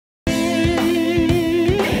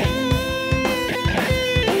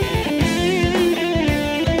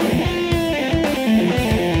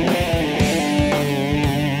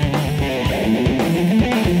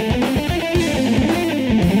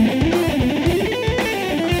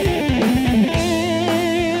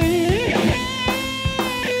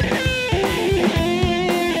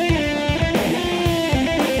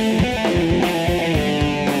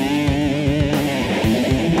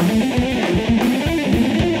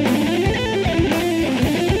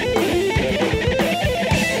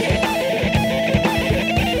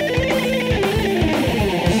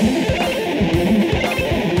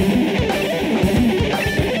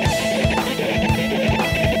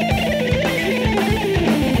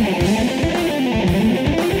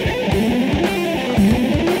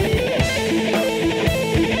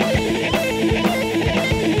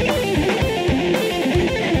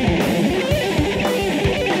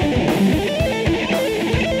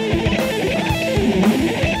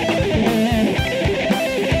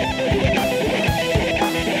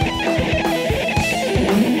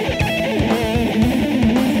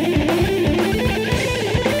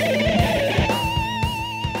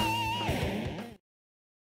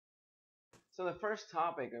So the first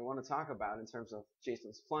topic I want to talk about in terms of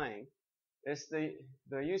Jason's playing is the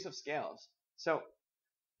use of scales. So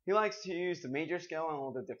he likes to use the major scale on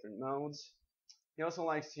all the different modes. He also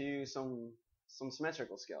likes to use some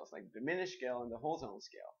symmetrical scales like the diminished scale and the whole tone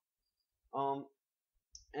scale.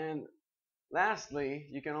 And lastly,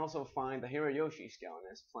 you can also find the Hiroyoshi scale in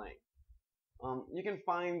his playing. You can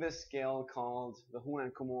find this scale called the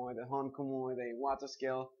Hunan Kumoi, the Hon Kumoi, the Iwata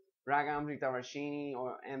scale, Ragam Hitarashini,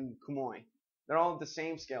 and Kumoi. They're all the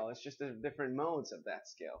same scale, it's just the different modes of that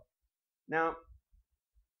scale. Now,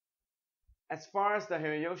 as far as the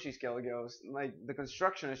Hiroyoshi scale goes, like the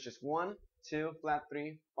construction is just 1, 2, flat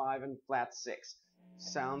 3, 5, and flat 6.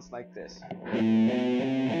 Sounds like this.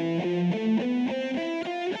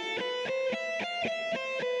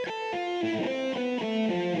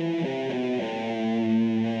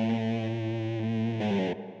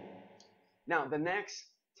 Now, the next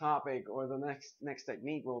topic or the next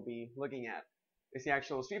technique we'll be looking at is the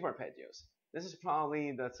actual sweep arpeggios. This is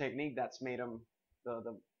probably the technique that's made him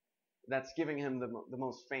that's giving him the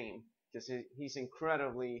most fame, because he's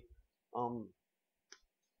incredibly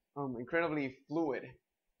incredibly fluid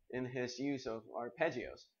in his use of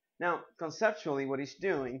arpeggios. Now, conceptually, what he's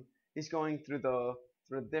doing, he's going through the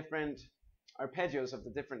different arpeggios of the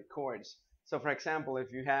different chords. So, for example,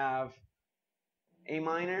 if you have A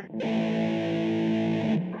minor,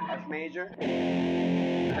 F major,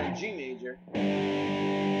 and G major,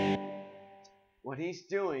 what he's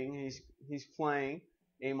doing, he's playing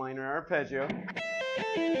A minor arpeggio,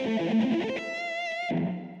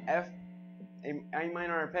 A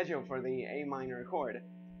minor arpeggio for the A minor chord,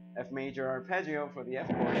 F major arpeggio for the F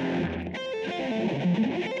chord,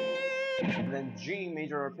 and then G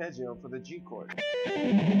major arpeggio for the G chord,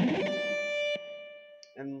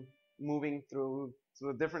 and moving through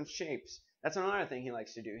the different shapes. That's another thing he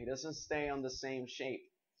likes to do. He doesn't stay on the same shape,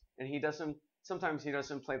 and sometimes he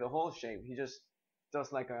doesn't play the whole shape. He just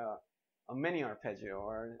does like a mini arpeggio,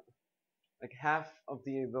 or like half of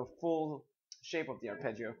the full shape of the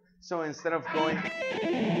arpeggio. So instead of going,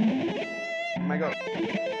 he might go,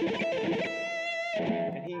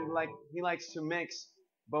 and he likes to mix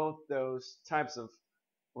both those types of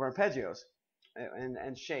arpeggios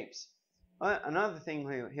and shapes. Another thing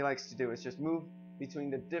he likes to do is just move between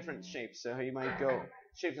the different shapes. So he might go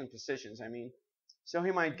shapes and positions. I mean, so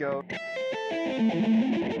he might go,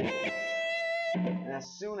 and as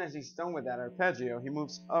soon as he's done with that arpeggio, he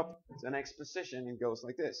moves up to the next position and goes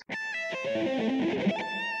like this.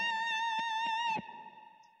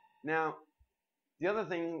 Now, the other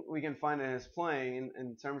thing we can find in his playing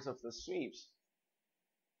in terms of the sweeps,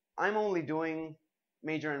 I'm only doing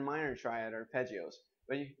major and minor triad arpeggios,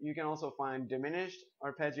 but you can also find diminished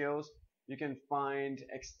arpeggios. You can find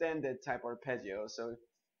extended type arpeggios. So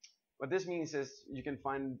what this means is you can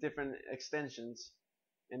find different extensions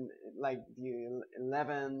in like the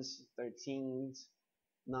 11s, 13s,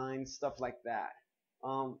 9s, stuff like that.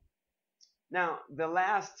 Now, the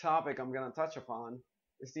last topic I'm going to touch upon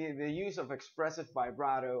is the use of expressive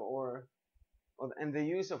vibrato and the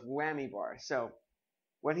use of whammy bar. So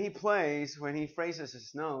when he phrases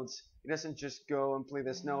his notes, he doesn't just go and play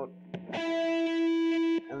this note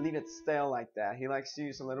and leave it stale like that. He likes to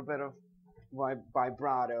use a little bit of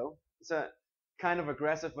vibrato. It's a kind of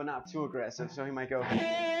aggressive, but not too aggressive. So he might go.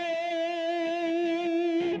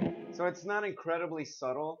 So it's not incredibly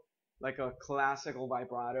subtle, like a classical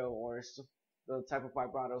vibrato or the type of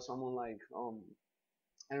vibrato someone like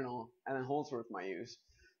I don't know, Alan Holdsworth might use.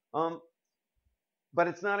 But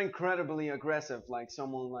it's not incredibly aggressive like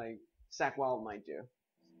someone like Zakk Wylde might do.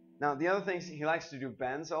 Now, the other things, he likes to do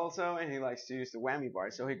bends also, and he likes to use the whammy bar.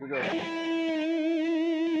 So he could go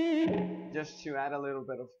just to add a little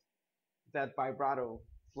bit of that vibrato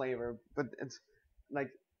flavor, but it's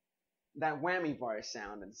like that whammy bar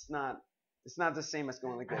sound. It's not the same as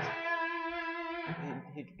going like this.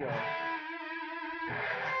 He could go.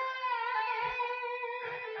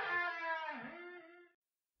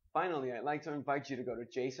 Finally, I'd like to invite you to go to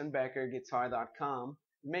jasonbeckerguitar.com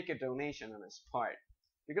and make a donation on his part.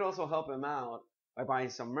 You could also help him out by buying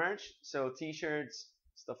some merch, so t-shirts,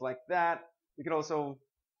 stuff like that. You could also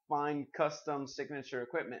find custom signature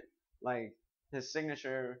equipment, like his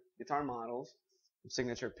signature guitar models,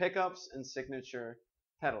 signature pickups, and signature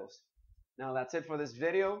pedals. Now that's it for this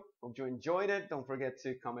video. Hope you enjoyed it. Don't forget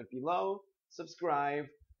to comment below, subscribe,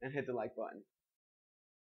 and hit the like button.